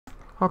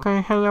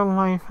Okay, hello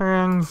my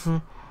friends.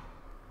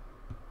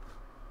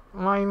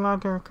 My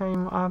mother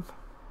came up.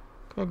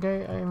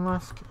 Today I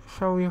must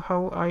show you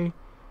how I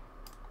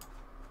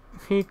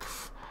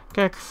fix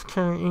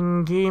texture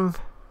in Gimp.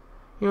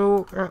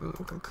 You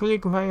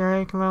click by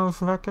right mouse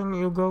button,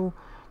 you go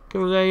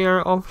to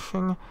layer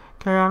option,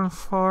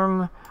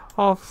 transform,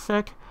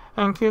 offset,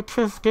 and you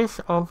choose this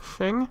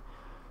option.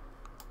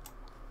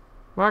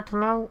 But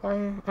now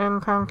I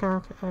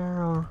encountered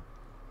error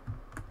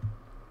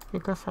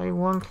because I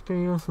want to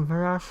use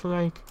brush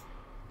like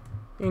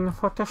in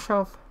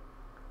Photoshop.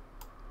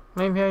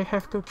 Maybe I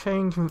have to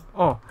change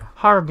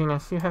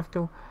hardness. You have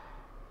to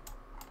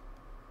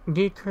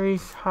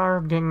decrease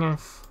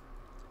hardness.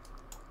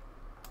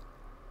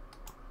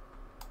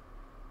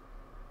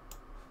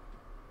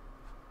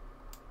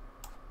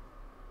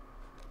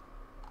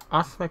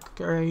 Aspect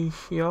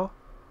ratio,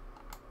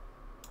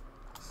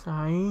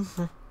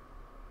 size.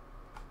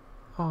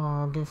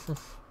 Oh, this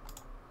is.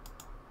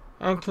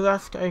 At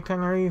last I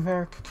can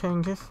revert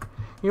changes.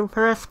 You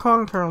press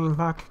Ctrl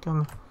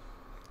button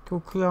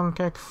to clone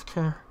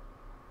texture.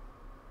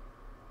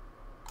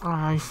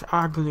 Ah, it's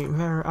ugly,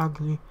 very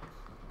ugly.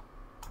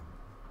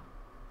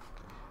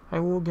 I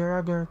would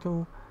rather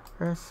to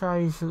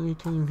resize a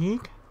little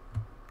bit.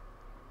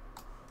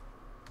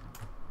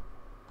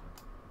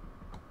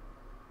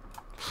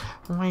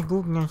 Oh my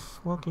goodness,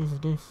 what is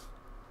this?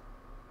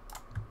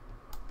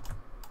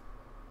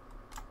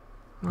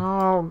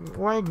 No,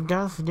 why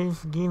does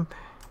this Gimp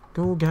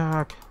do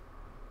that?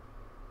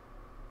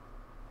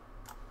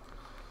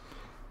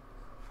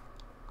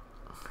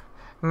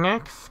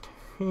 Next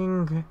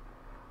thing,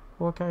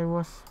 what I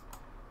was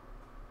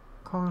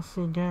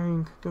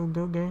considering to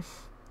do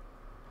this.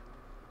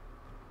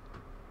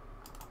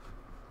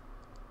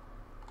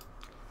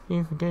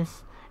 If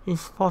this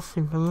is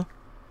possible,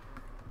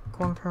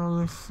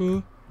 Ctrl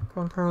C,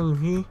 Ctrl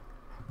V,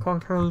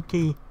 Ctrl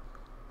T.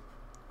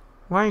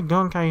 Why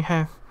don't I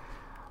have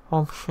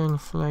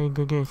options like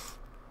this?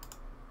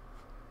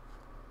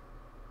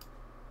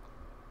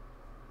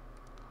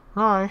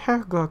 No, I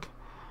have got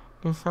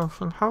this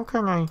option. How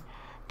can I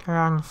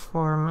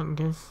transform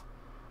this?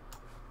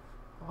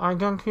 I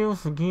don't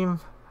use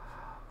Gimp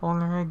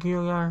on a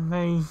regular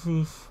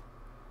basis.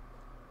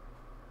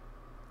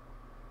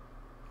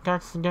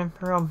 That's the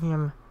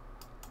problem.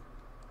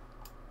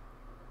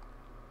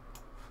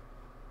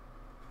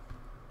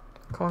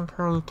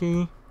 Ctrl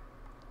T.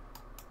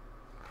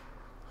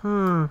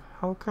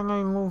 How can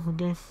I move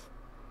this?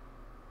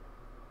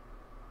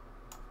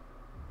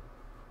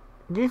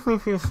 Give me a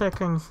few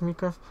seconds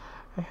because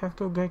I have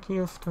to get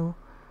used to.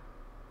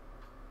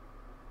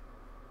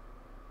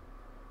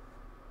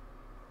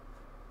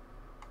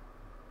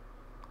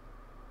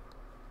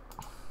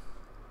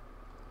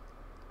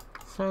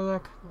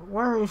 Select.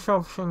 Where is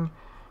option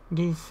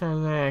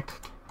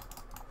deselect?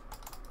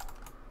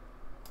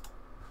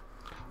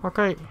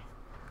 Okay.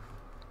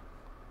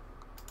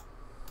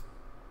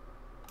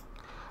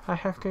 I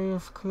have to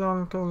use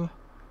clone tool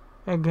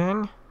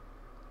again.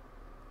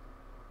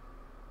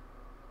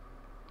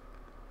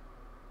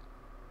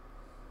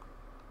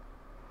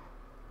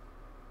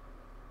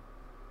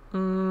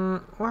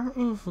 Where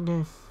is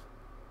this?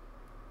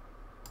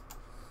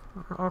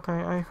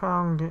 Okay, I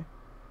found it.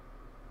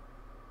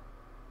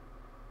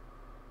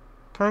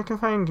 Try to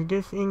find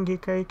this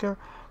indicator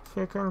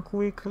so you can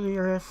quickly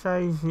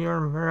resize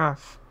your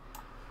brush.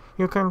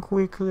 You can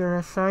quickly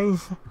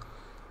resize.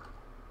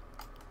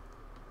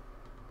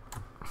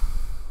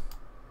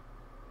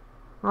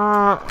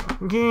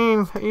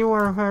 Gimp, you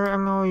are very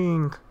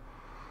annoying.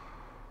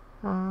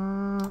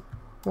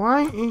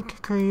 Why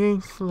it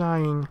creates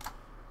line?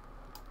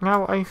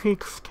 Now I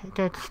fixed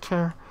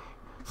texture.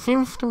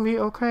 Seems to be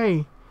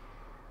okay.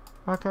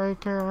 But I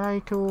try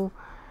to...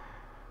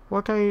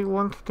 What I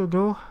want to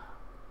do...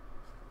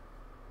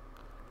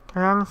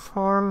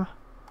 Transform.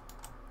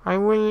 I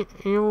will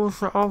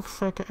use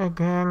offset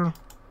again.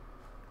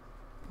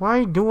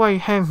 Why do I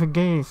have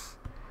this?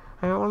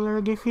 I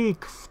already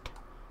fixed.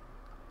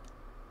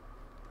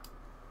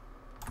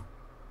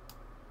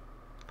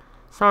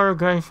 Sorry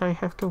guys, I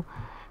have to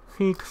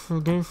fix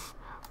this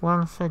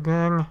once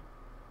again.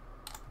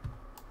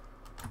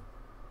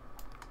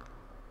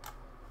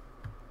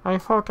 I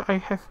thought I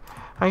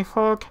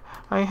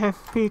have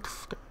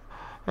fixed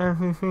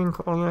everything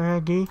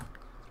already.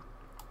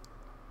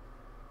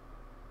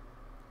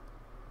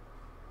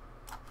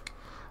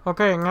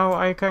 Okay, now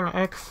I can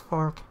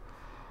export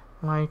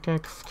my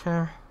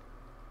texture.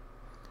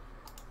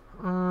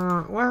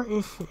 Where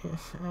is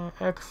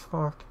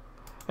export?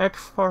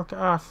 Export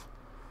as.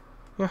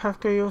 You have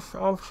to use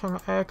option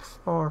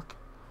export.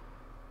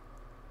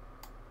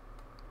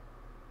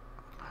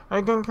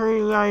 I don't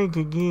really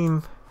like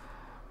Gimp,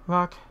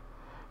 but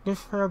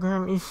this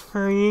program is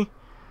free.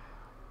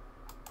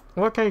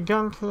 What I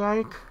don't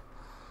like,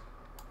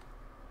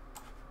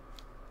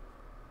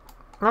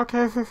 not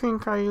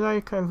everything I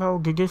like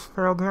about this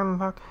program,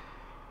 but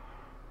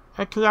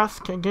at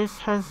last this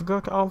has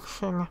got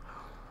option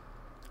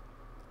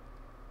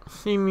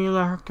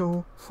similar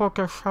to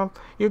Photoshop.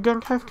 You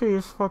don't have to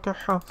use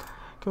Photoshop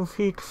to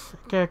fix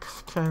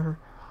texture.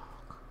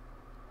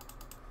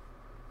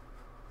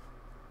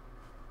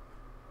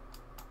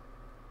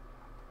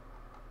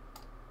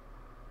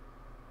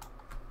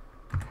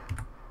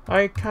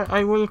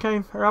 I will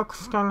type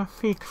Roxton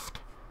fixed.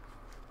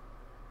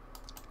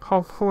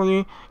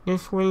 Hopefully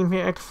this will be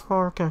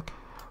exported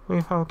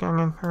without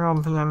any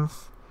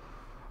problems.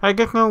 I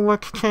don't know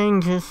what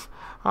changes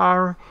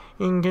are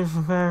in this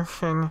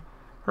version.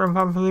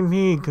 Probably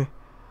big.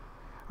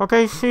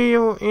 Okay, see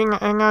you in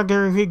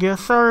another video.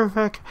 Sorry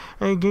that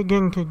I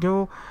didn't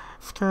do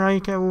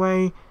straight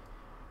away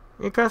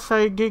because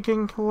I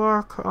didn't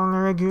work on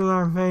a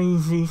regular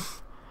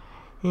basis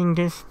in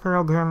this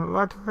program.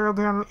 But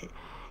program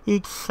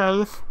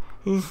itself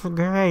is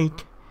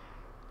great.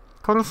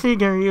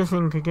 Consider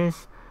using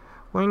this.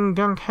 When you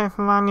don't have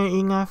money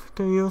enough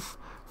to use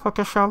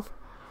Photoshop,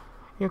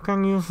 you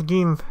can use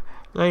Gimp,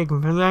 like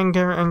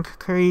Blender and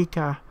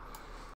Krita.